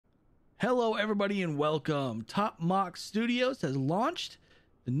Hello everybody and welcome. Top Mach Studios has launched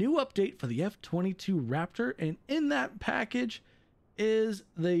the new update for the F-22 Raptor, and in that package is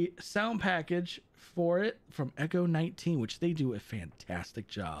the sound package for it from Echo19, which they do a fantastic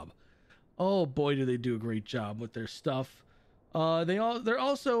job. Oh boy, do they do a great job with their stuff. There's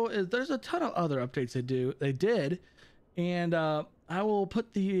a ton of other updates they did, and I will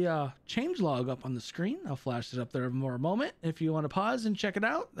put the changelog up on the screen. I'll flash it up there for a moment. If you want to pause and check it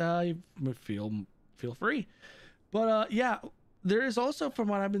out, you feel free. But yeah, there is also, from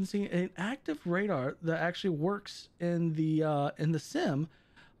what I've been seeing, an active radar that actually works in the sim.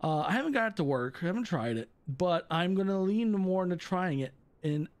 I haven't got it to work. I haven't tried it, but I'm gonna lean more into trying it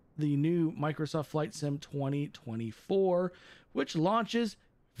in the new Microsoft Flight Sim 2024, which launches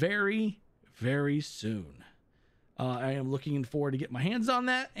very, very soon. I am looking forward to get my hands on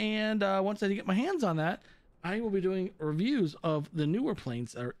that, and once I get my hands on that, I will be doing reviews of the newer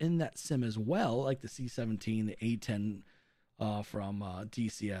planes that are in that sim as well, like the C-17, the A-10 from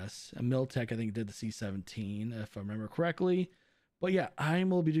DCS, and Miltech I think did the C-17 if I remember correctly. But yeah, I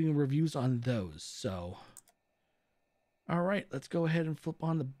will be doing reviews on those. So, all right, let's go ahead and flip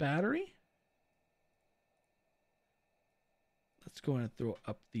on the battery. Let's go ahead and throw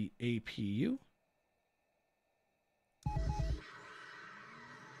up the APU.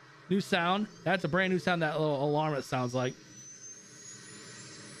 New sound. That's a brand new sound, that little alarm it sounds like.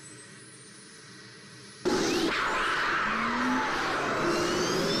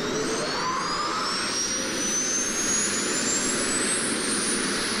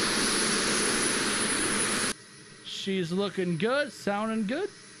 She's looking good, sounding good.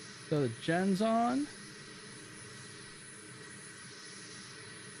 So the gen's on.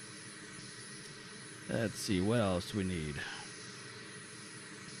 Let's see, what else we need?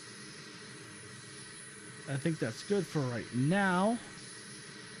 I think that's good for right now.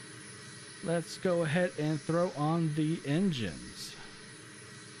 Let's go ahead and throw on the engines.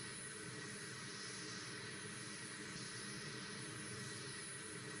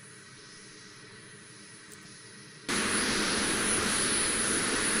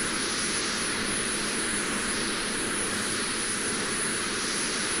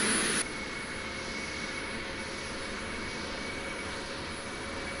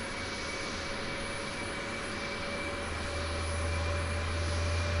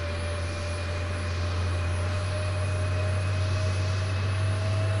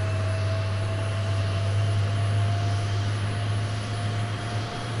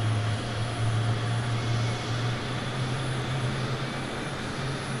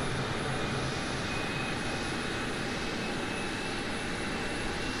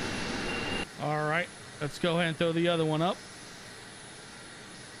 All right, let's go ahead and throw the other one up.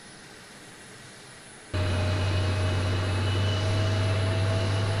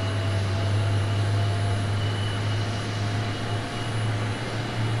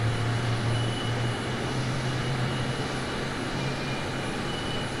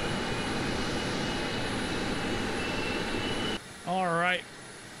 All right,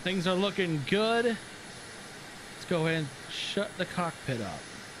 things are looking good. Let's go ahead and shut the cockpit up.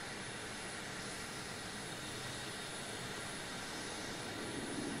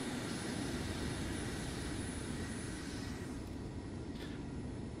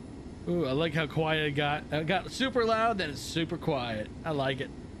 Ooh, I like how quiet it got. It got super loud, then it's super quiet. I like it.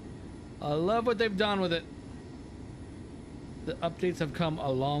 I love what they've done with it. The updates have come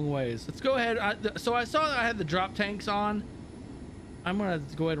a long ways. Let's go ahead. So I saw that I had the drop tanks on. I'm gonna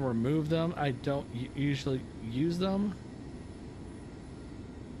go ahead and remove them. I don't usually use them.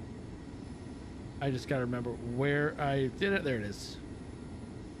 I just gotta remember where I did it. There it is.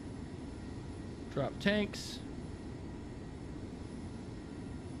 Drop tanks.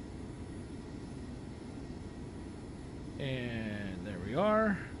 And there we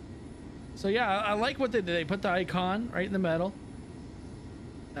are. So yeah, I like what they did. They put the icon right in the middle.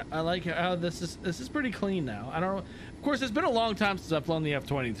 I like how this is pretty clean now. I don't know. Of course, it's been a long time since I've flown the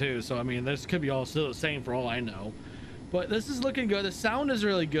F-22, so I mean, this could be all still the same for all I know. But this is looking good. The sound is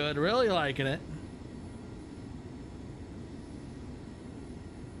really good. Really liking it.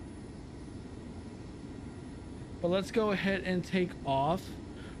 But let's go ahead and take off.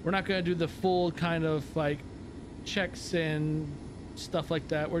 We're not going to do the full kind of like checks and stuff like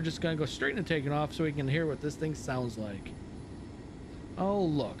that. We're just gonna go straight into taking off so we can hear what this thing sounds like. Oh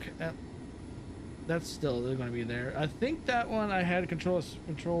look, that's still gonna be there. I think that one I had control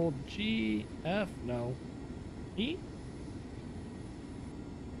G, F, no, E.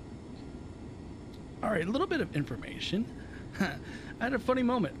 All right, a little bit of information. I had a funny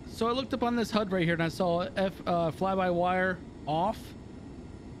moment. So I looked up on this HUD right here and I saw F fly-by-wire off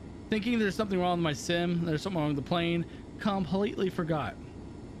Thinking there's something wrong with my sim, there's something wrong with the plane, completely forgot.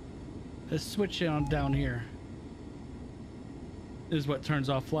 The switch on down here is what turns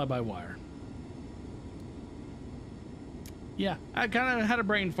off fly-by-wire. Yeah, I kind of had a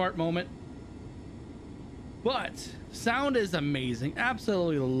brain fart moment. But sound is amazing.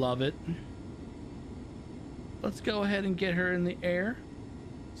 Absolutely love it. Let's go ahead and get her in the air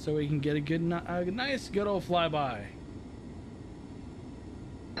so we can get a nice good old flyby.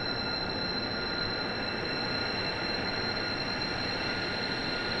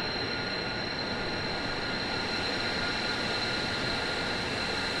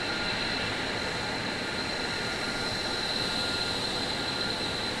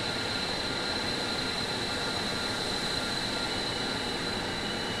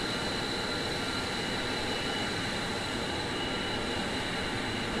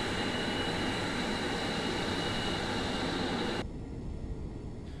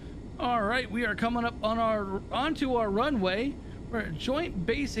 All right, we are coming up on onto our runway. We're at Joint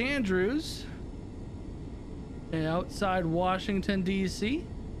Base Andrews outside Washington, D.C.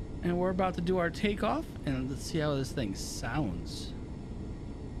 And we're about to do our takeoff, and let's see how this thing sounds.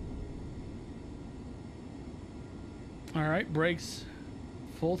 All right, brakes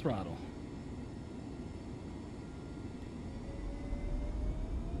full throttle.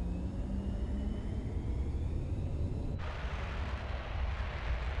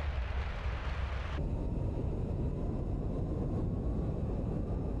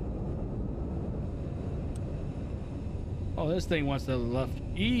 Oh, this thing wants to left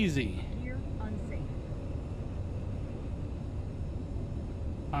easy. Gear unsafe.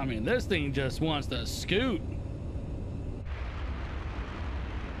 I mean, this thing just wants to scoot.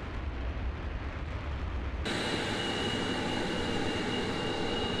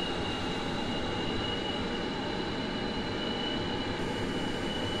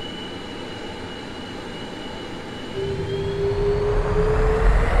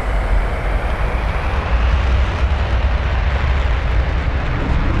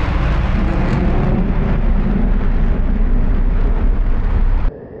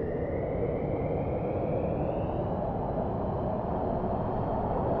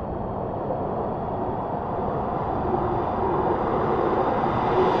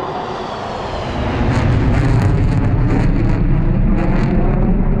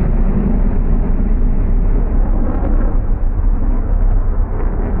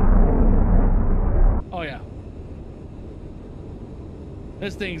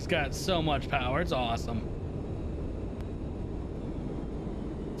 This thing's got so much power. It's awesome.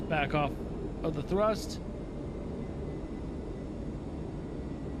 Let's back off of the thrust.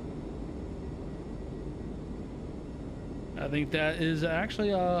 I think that is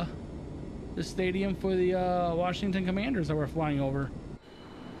actually the stadium for the Washington Commanders that we're flying over.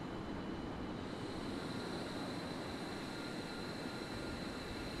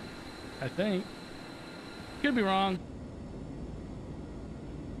 I think. Could be wrong.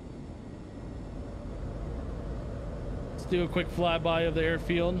 Do a quick flyby of the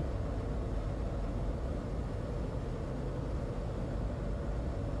airfield.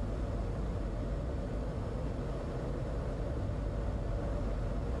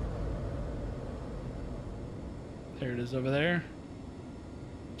 There it is over there.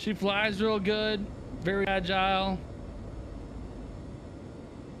 She flies real good, very agile.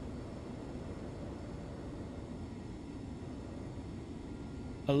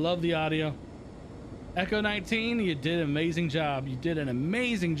 I love the audio. Echo19, you did an amazing job. You did an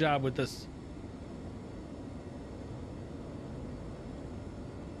amazing job with this.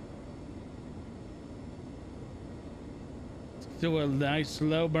 Let's do a nice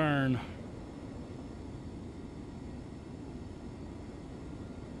slow burn.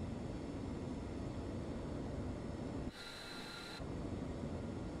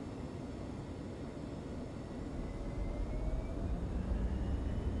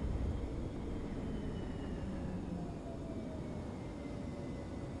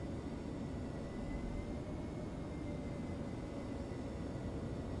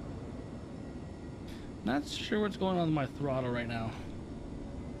 Not sure what's going on with my throttle right now.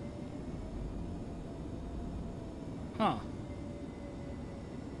 Huh.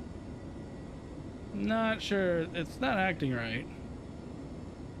 Not sure. It's not acting right.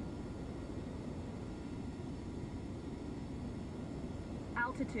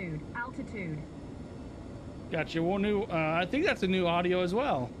 Altitude. Got you. One new. I think that's a new audio as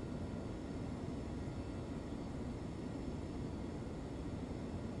well.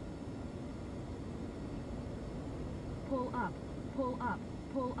 Pull up, pull up,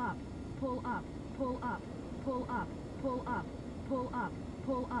 pull up, pull up, pull up, pull up, pull up, pull up,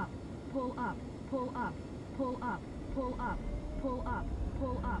 Pull up. Pull up. Pull up. Pull up. Pull up. Pull up.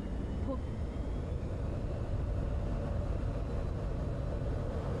 Pull up. Pull.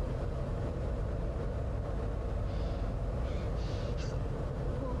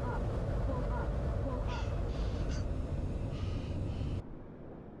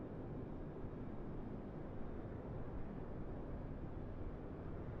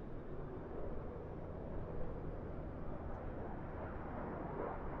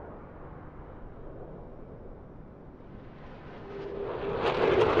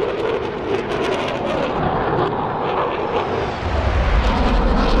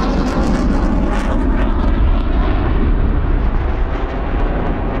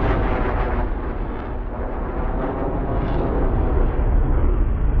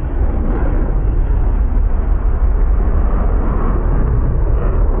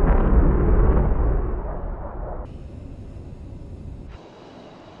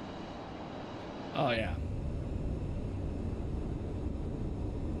 Oh, yeah.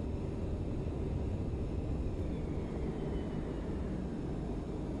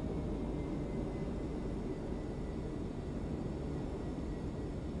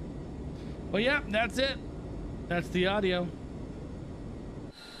 Well, yeah, that's it. That's the audio.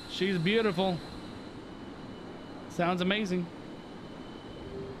 She's beautiful. Sounds amazing.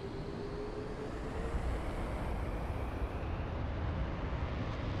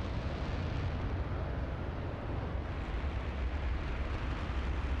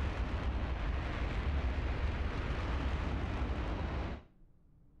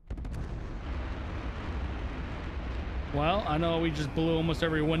 Well, I know we just blew almost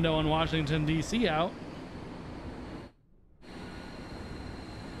every window in Washington, D.C. out.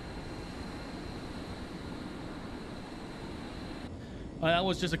 That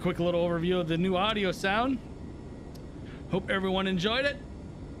was just a quick little overview of the new audio sound. Hope everyone enjoyed it.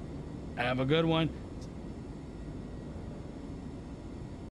 Have a good one.